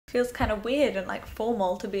Feels kind of weird and like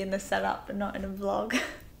formal to be in this setup and not in a vlog.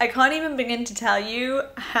 I can't even begin to tell you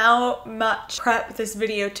how much prep this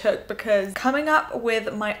video took, because coming up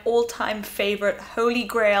with my all-time favorite holy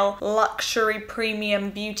grail luxury premium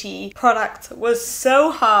beauty product was so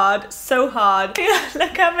hard, so hard.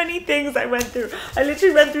 Look how many things I went through. I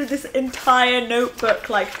literally went through this entire notebook,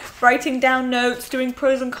 like writing down notes, doing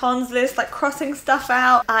pros and cons lists, like crossing stuff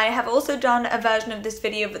out. I have also done a version of this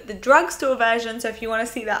video, but the drugstore version, so if you want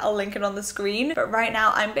to see that, I'll link it on the screen. But right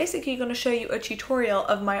now I'm basically going to show you a tutorial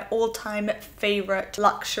of my all-time favorite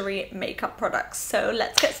luxury makeup products. So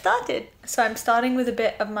let's get started. So I'm starting with a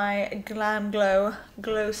bit of my GlamGlow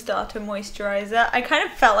GlowStarter moisturizer. I kind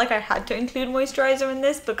of felt like I had to include moisturizer in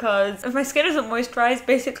this, because if my skin isn't moisturized,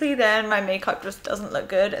 basically then my makeup just doesn't look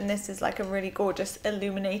good, and this is like a really gorgeous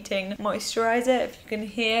illuminating moisturizer. If you can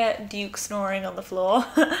hear Duke snoring on the floor,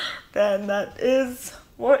 then that is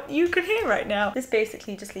what you can hear right now. This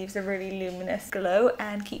basically just leaves a really luminous glow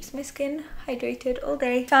and keeps my skin hydrated all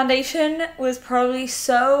day. Foundation was probably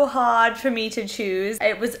so hard for me to choose.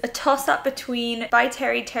 It was a toss-up between By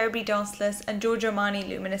Terry, Terrybly, Densiliss and Giorgio Armani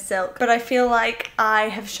Luminous Silk, but I feel like I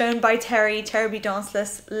have shown By Terry, Terrybly,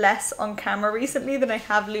 Densiliss less on camera recently than I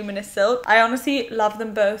have Luminous Silk. I honestly love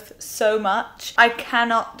them both so much. I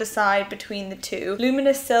cannot decide between the two.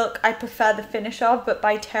 Luminous Silk I prefer the finish of, but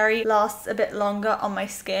By Terry lasts a bit longer on my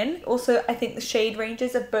skin. Also, I think the shade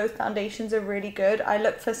ranges of both foundations are really good. I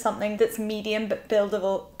look for something that's medium but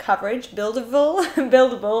buildable coverage.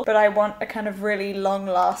 Buildable, but I want a kind of really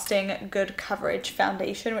long-lasting, good coverage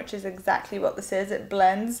foundation, which is exactly what this is. It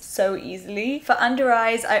blends so easily. For under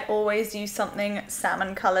eyes, I always use something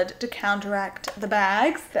salmon colored to counteract the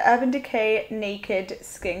bags. The Urban Decay Naked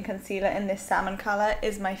Skin Concealer in this salmon color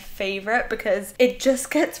is my favorite, because it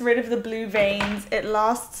just gets rid of the blue veins. It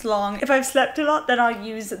lasts long. If I've slept a lot, then I'll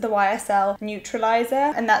use the YSL neutralizer,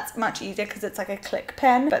 and that's much easier because it's like a click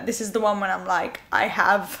pen. But this is the one when I'm like, I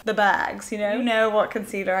have the bags, you know? You know what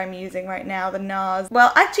concealer I'm using right now, the Nars.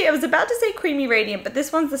 Well, actually I was about to say Creamy Radiant, but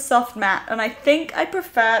this one's the Soft Matte, and I think I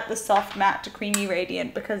prefer the Soft Matte to Creamy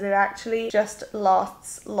Radiant because it actually just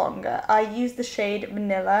lasts longer. I use the shade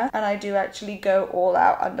Vanilla, and I do actually go all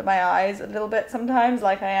out under my eyes a little bit sometimes,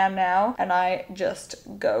 like I am now, and I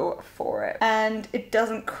just go for it. And it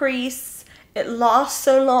doesn't crease. It lasts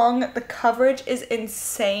so long. The coverage is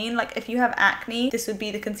insane. Like if you have acne, this would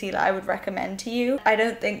be the concealer I would recommend to you. I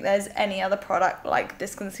don't think there's any other product like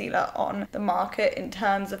this concealer on the market in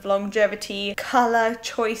terms of longevity, color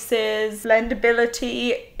choices,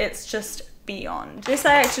 blendability. It's just beyond. This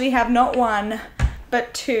I actually have not one,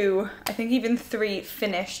 but two, I think even three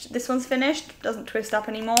finished. This one's finished, doesn't twist up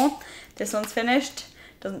anymore. This one's finished,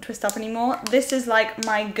 doesn't twist up anymore. This is like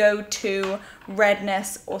my go-to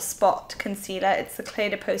redness or spot concealer. It's the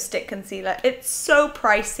Clé de Peau stick concealer. It's so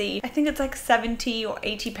pricey. I think it's like 70 or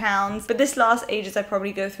 80 pounds, but this lasts ages. I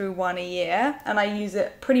probably go through one a year, and I use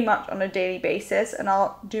it pretty much on a daily basis. And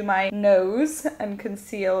I'll do my nose and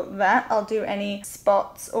conceal that. I'll do any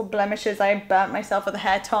spots or blemishes. I burnt myself with a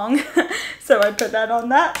hair tong, so I put that on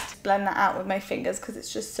that. Just blend that out with my fingers because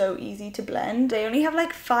it's just so easy to blend. They only have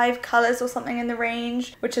like 5 colors or something in the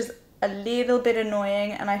range, which is a little bit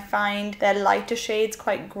annoying, and I find their lighter shades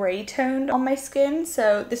quite grey toned on my skin,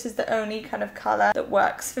 so this is the only kind of colour that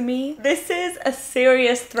works for me. This is a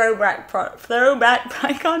serious throwback product.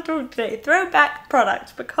 I can't talk today. Throwback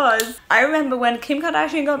product, because I remember when Kim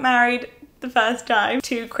Kardashian got married the first time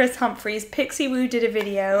to Chris Humphries, Pixie Woo did a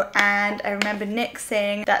video, and I remember Nick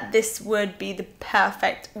saying that this would be the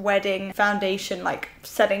perfect wedding foundation, like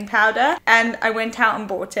setting powder, and I went out and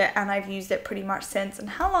bought it, and I've used it pretty much since. And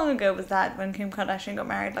how long ago was that when Kim Kardashian got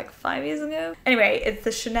married? Like 5 years ago? Anyway, it's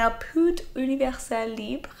the Chanel Poudre Universelle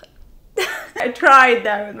Libre. I tried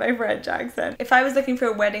that with my French accent. If I was looking for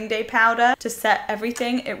a wedding day powder to set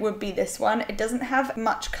everything, it would be this one. It doesn't have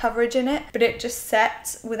much coverage in it, but it just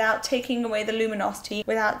sets without taking away the luminosity,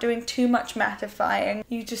 without doing too much mattifying.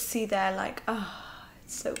 You just see there like, oh,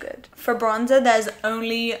 it's so good. For bronzer, there's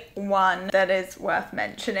only one that is worth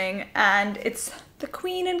mentioning, and it's the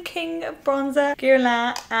queen and king of bronzer,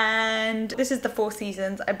 Guerlain, and this is the Four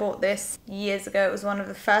Seasons. I bought this years ago. It was one of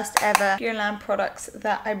the first ever Guerlain products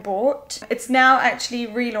that I bought. It's now actually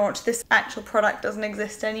relaunched. This actual product doesn't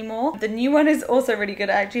exist anymore. The new one is also really good.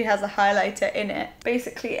 It actually has a highlighter in it.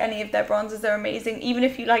 Basically, any of their bronzers are amazing. Even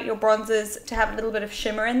if you like your bronzers to have a little bit of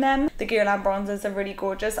shimmer in them, the Guerlain bronzers are really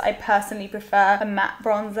gorgeous. I personally prefer a matte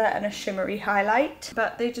bronzer and a shimmery highlight,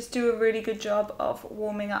 but they just do a really good job of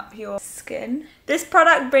warming up your skin. This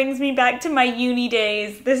product brings me back to my uni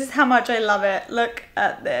days. This is how much I love it. Look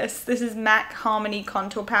at this. This is MAC Harmony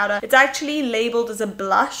Contour Powder. It's actually labeled as a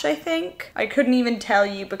blush, I think. I couldn't even tell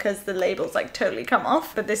you because the label's like totally come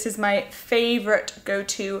off, but this is my favorite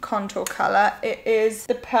go-to contour color. It is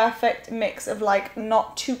the perfect mix of like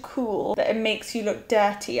not too cool, but it makes you look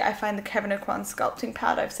dirty. I find the Kevyn Aucoin sculpting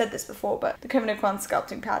powder, I've said this before, but the Kevyn Aucoin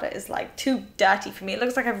sculpting powder is like too dirty for me. It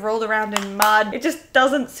looks like I've rolled around in mud. It just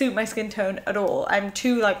doesn't suit my skin tone at all. I'm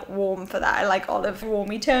too like warm for that. I like olive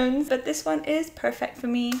warmy tones, but this one is perfect for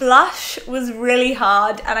me. Blush was really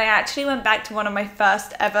hard, and I actually went back to one of my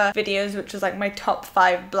first ever videos, which was like my top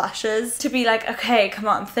 5 blushes, to be like, okay, come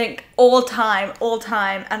on, think all time,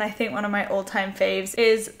 and I think one of my all-time faves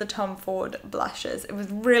is the Tom Ford blushes. It was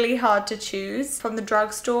really hard to choose. From the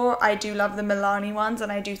drugstore, I do love the Milani ones,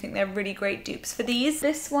 and I do think they're really great dupes for these.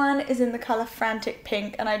 This one is in the color Frantic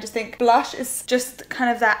Pink, and I just think blush is just kind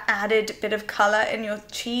of that added bit of color in your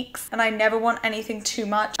cheeks, and I never want anything too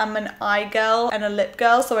much. I'm an eye girl and a lip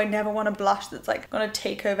girl, so I never want a blush that's like gonna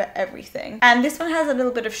take over everything. And this one has a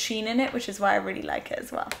little bit of sheen in it, which is why I really like it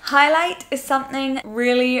as well. Highlight is something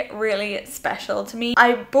really special to me.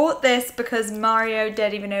 I bought this because Mario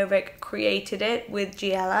Dedivanovic created it with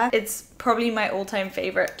Giella. It's probably my all-time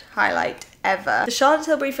favorite highlight ever. The Charlotte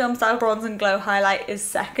Tilbury Film Style Bronze and Glow highlight is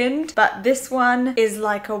second, but this one is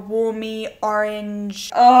like a warmy orange.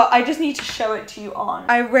 Oh, I just need to show it to you on.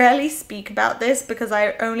 I rarely speak about this because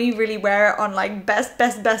I only really wear it on like best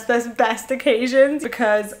occasions,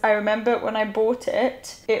 because I remember when I bought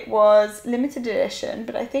it, it was limited edition,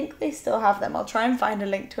 but I think they still have them. I'll try and find a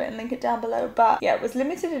link to it and link it down below, but yeah, it was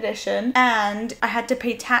limited edition, and I had to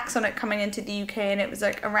pay tax on it coming into the UK, and it was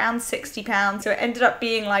like around £60, so it ended up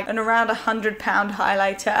being like an around £100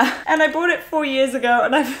 highlighter, and I bought it 4 years ago,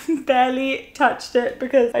 and I've barely touched it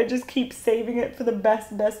because I just keep saving it for the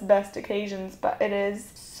best occasions. But it is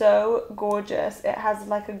so gorgeous. It has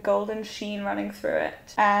like a golden sheen running through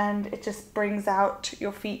it, and it just brings out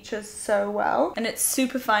your features so well, and it's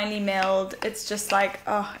super finely milled. It's just like,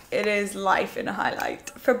 oh, it is life in a highlight.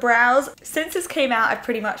 For brows, since this came out, I've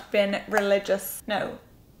pretty much been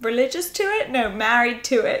married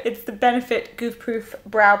to it. It's the Benefit Goof Proof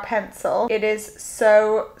Brow Pencil. It is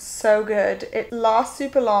so good. It lasts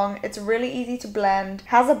super long. It's really easy to blend.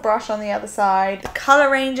 Has a brush on the other side. The color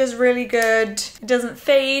range is really good. It doesn't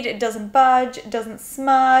fade, it doesn't budge, it doesn't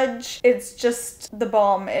smudge. It's just the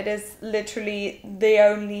bomb. It is literally the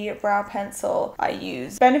only brow pencil I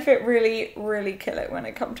use. Benefit really kill it when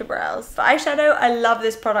it comes to brows. For eyeshadow, I love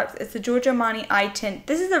this product. It's the Giorgio Armani Eye Tint.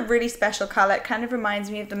 This is a really special color. It kind of reminds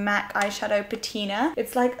me of the MAC eyeshadow Patina.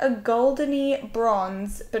 It's like a goldeny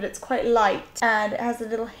bronze, but it's quite light, and it has a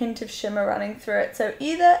little hint of shimmer running through it. So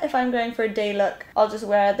either if I'm going for a day look, I'll just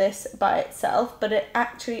wear this by itself, but it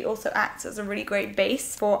actually also acts as a really great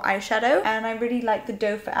base for eyeshadow. And I really like the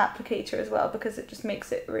doe foot applicator as well, because it just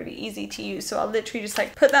makes it really easy to use. So I'll literally just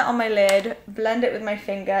like put that on my lid, blend it with my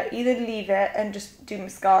finger, either leave it and just do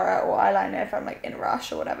mascara or eyeliner if I'm like in a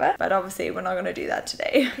rush or whatever. But obviously we're not gonna do that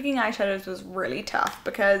today. Picking eyeshadows was really tough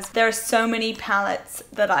because there are so many palettes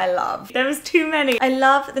that I love. There was too many. I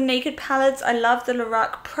love the Naked palettes. I love the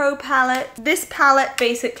Lorac Pro palette. This palette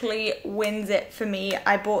basically wins it for me.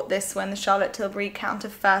 I bought this when the Charlotte Tilbury Counter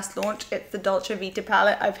first launched. It's the Dolce Vita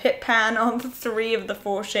palette. I've hit pan on 3 of the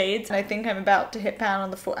 4 shades, and I think I'm about to hit pan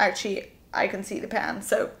on the 4. Actually, I can see the pan,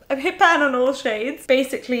 so I've hit pan on all shades.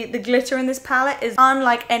 Basically, the glitter in this palette is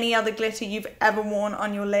unlike any other glitter you've ever worn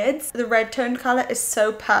on your lids. The red toned color is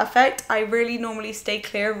so perfect. I really normally stay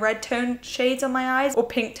clear of red toned shades on my eyes, or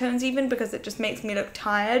pink tones even, because it just makes me look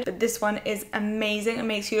tired. But this one is amazing. It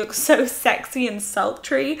makes you look so sexy and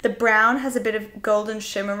sultry. The brown has a bit of golden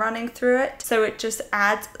shimmer running through it, so it just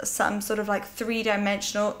adds some sort of like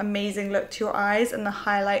 3-dimensional amazing look to your eyes, and the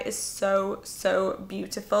highlight is so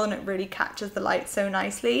beautiful, and it really catches the light so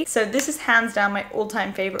nicely. So this is hands down my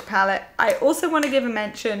all-time favorite palette. I also want to give a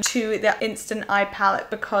mention to the Instant Eye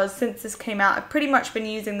palette, because since this came out, I've pretty much been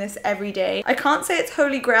using this every day. I can't say it's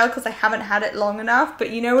holy grail because I haven't had it long enough,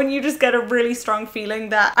 but you know when you just get a really strong feeling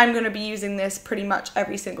that I'm going to be using this pretty much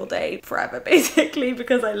every single day forever, basically,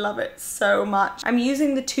 because I love it so much. I'm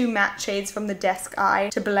using the 2 matte shades from the Desk Eye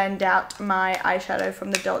to blend out my eyeshadow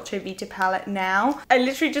from the Dolce Vita palette now. I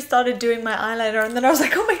literally just started doing my eyeliner, and then I was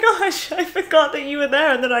like, oh my gosh, I forgot that you were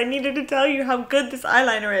there, and then that I needed to tell you how good this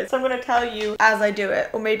eyeliner is. So I'm gonna tell you as I do it,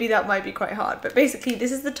 or maybe that might be quite hard. But basically,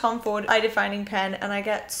 this is the Tom Ford eye defining pen, and I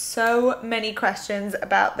get so many questions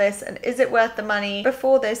about this and is it worth the money?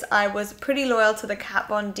 Before this, I was pretty loyal to the Kat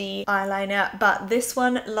Von D eyeliner, but this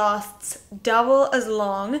one lasts double as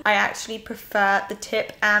long. I actually prefer the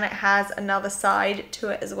tip, and it has another side to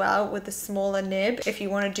it as well with a smaller nib if you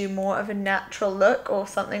want to do more of a natural look or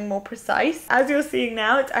something more precise. As you're seeing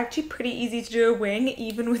now, it's actually pretty easy to do a wing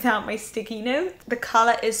even without my sticky note. The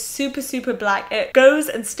color is super black. It goes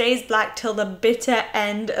and stays black till the bitter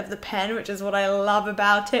end of the pen, which is what I love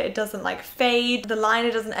about it. It doesn't like fade. The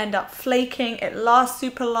liner doesn't end up flaking. It lasts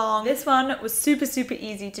super long. This one was super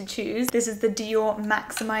easy to choose. This is the Dior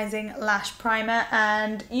Maximizing Lash Primer,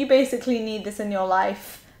 and you basically need this in your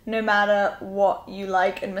life no matter what you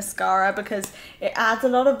like in mascara, because it adds a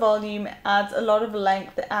lot of volume, it adds a lot of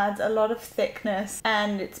length, it adds a lot of thickness,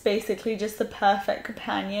 and it's basically just the perfect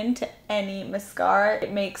companion to any mascara.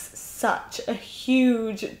 It makes such a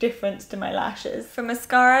huge difference to my lashes. For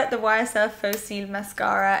mascara, the YSL Faux Cils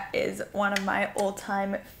mascara is one of my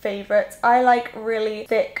all-time favorites. I like really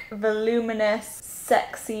thick, voluminous,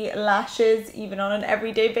 sexy lashes even on an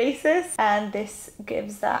everyday basis, and this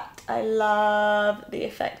gives that. I love the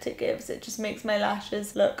effect it gives. It just makes my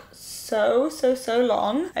lashes look so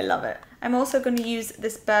long. I love it. I'm also going to use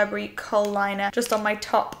this Burberry kohl liner just on my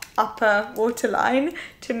top upper waterline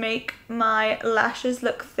to make my lashes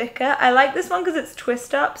look thicker. I like this one because it's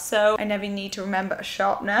twist up, so I never need to remember a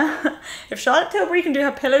sharpener. If Charlotte Tilbury can do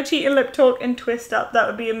her pillow cheat and lip talk in twist up, that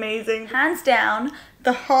would be amazing. Hands down,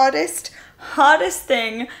 the hardest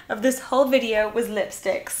thing of this whole video was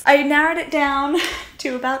lipsticks. I narrowed it down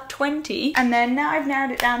to about 20, and then now I've narrowed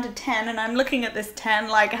it down to 10, and I'm looking at this 10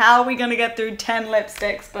 like, how are we gonna get through 10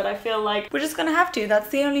 lipsticks? But I feel like we're just gonna have to. That's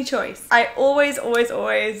the only choice. I always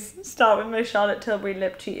start with my Charlotte Tilbury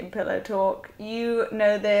lip cheat and pillow talk. You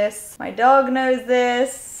know this. My dog knows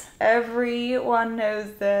this. Everyone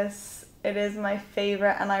knows this. It is my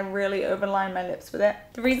favorite, and I really overline my lips with it.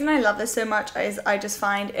 The reason I love this so much is I just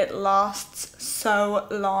find it lasts so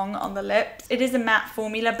long on the lips. It is a matte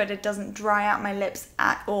formula, but it doesn't dry out my lips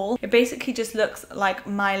at all. It basically just looks like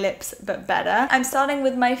my lips, but better. I'm starting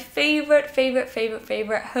with my favorite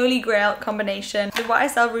Holy Grail combination, the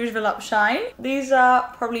YSL Rouge Volupte Shine. These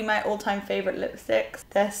are probably my all-time favorite lipsticks.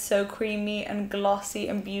 They're so creamy and glossy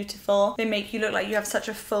and beautiful. They make you look like you have such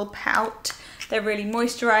a full pout. They're really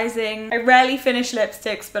moisturizing. I rarely finish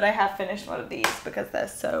lipsticks, but I have finished one of these because they're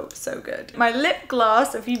so good. My lip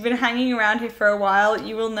gloss, if you've been hanging around here for a while,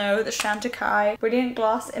 you will know the Chantecaille Brilliant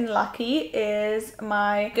Gloss in Lucky is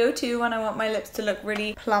my go-to when I want my lips to look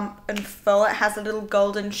really plump and full. It has a little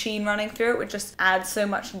golden sheen running through it, which just adds so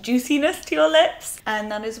much juiciness to your lips. And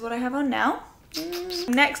that is what I have on now.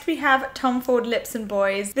 Next we have Tom Ford Lips and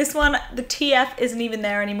Boys. This one, the TF isn't even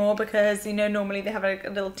there anymore because, you know, normally they have a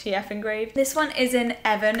little TF engraved. This one is in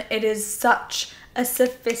Evan. It is such a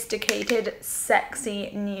sophisticated,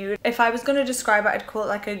 sexy nude. If I was going to describe it, I'd call it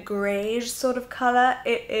like a greige sort of color.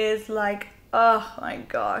 It is like, oh my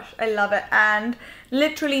gosh, I love it. And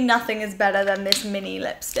literally nothing is better than this mini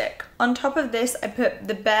lipstick. On top of this, I put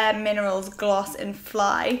the Bare Minerals Gloss in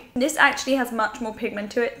Fly. This actually has much more pigment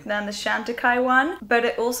to it than the Chantecaille one, but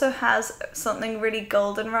it also has something really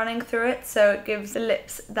golden running through it, so it gives the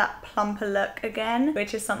lips that plumper look again,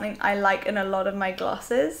 which is something I like in a lot of my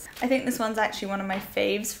glosses. I think this one's actually one of my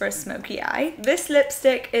faves for a smoky eye. This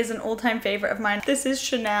lipstick is an all-time favorite of mine. This is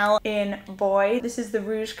Chanel in Boy. This is the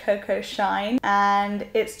Rouge Coco Shine, and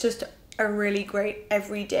it's just a really great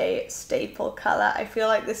everyday staple color. I feel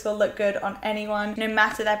like this will look good on anyone, no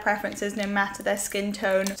matter their preferences, no matter their skin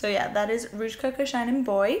tone. So yeah, that is Rouge Coco Shine in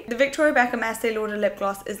Boy. The Victoria Beckham Estee Lauder lip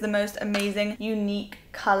gloss is the most amazing, unique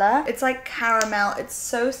color. It's like caramel. It's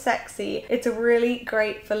so sexy. It's really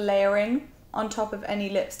great for layering on top of any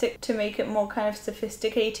lipstick to make it more kind of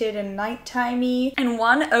sophisticated and nighttimey. In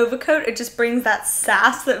one overcoat, it just brings that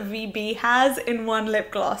sass that VB has in one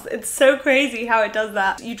lip gloss. It's so crazy how it does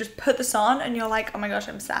that. You just put this on and you're like, oh my gosh,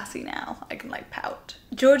 I'm sassy now. I can like pout.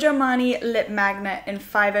 Giorgio Armani Lip Magnet in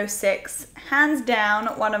 506. Hands down,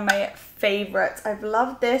 one of my favorites. I've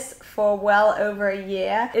loved this for well over a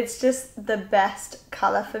year. It's just the best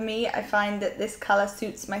color for me. I find that this color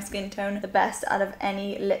suits my skin tone the best out of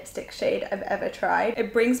any lipstick shade I've ever tried.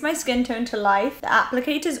 It brings my skin tone to life. The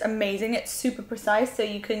applicator is amazing. It's super precise, so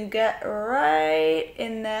you can get right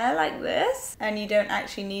in there like this, and you don't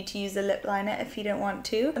actually need to use a lip liner if you don't want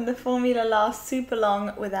to. And the formula lasts super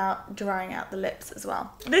long without drying out the lips as well.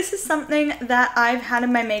 This is something that I've had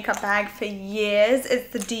in my makeup bag for years.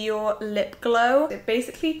 It's the Dior Lip Glow. It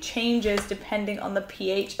basically changes depending on the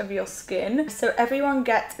pH of your skin. So everyone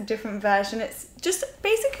gets a different version. It's just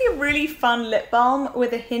basically a really fun lip balm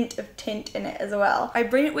with a hint of tint in it as well. I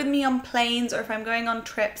bring it with me on planes or if I'm going on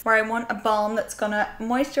trips where I want a balm that's gonna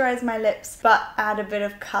moisturize my lips but add a bit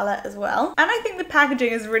of color as well. And I think the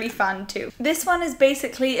packaging is really fun too. This one is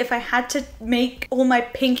basically if I had to make all my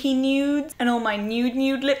pinky nudes and all my nude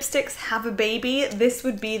lipsticks have a baby, this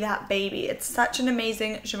would be that baby. It's such an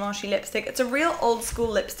amazing Givenchy lipstick. It's a real old school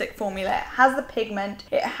lipstick formula. It has the pigment,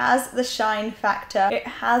 it has the shine factor, it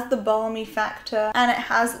has the balmy factor, and it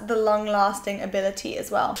has the long-lasting ability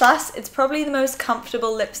as well. Plus, it's probably the most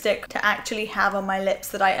comfortable lipstick to actually have on my lips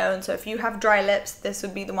that I own. So if you have dry lips, this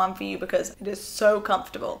would be the one for you because it is so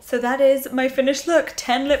comfortable. So that is my finished look,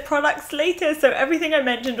 10 lip products later. So everything I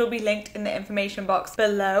mentioned will be linked in the information box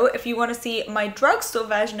below. If you want to see my drugstore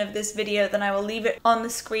version of this video, then I will leave it on the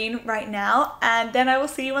screen right now. And then I will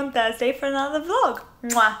see you on Thursday for another vlog.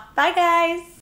 Mwah! Bye guys!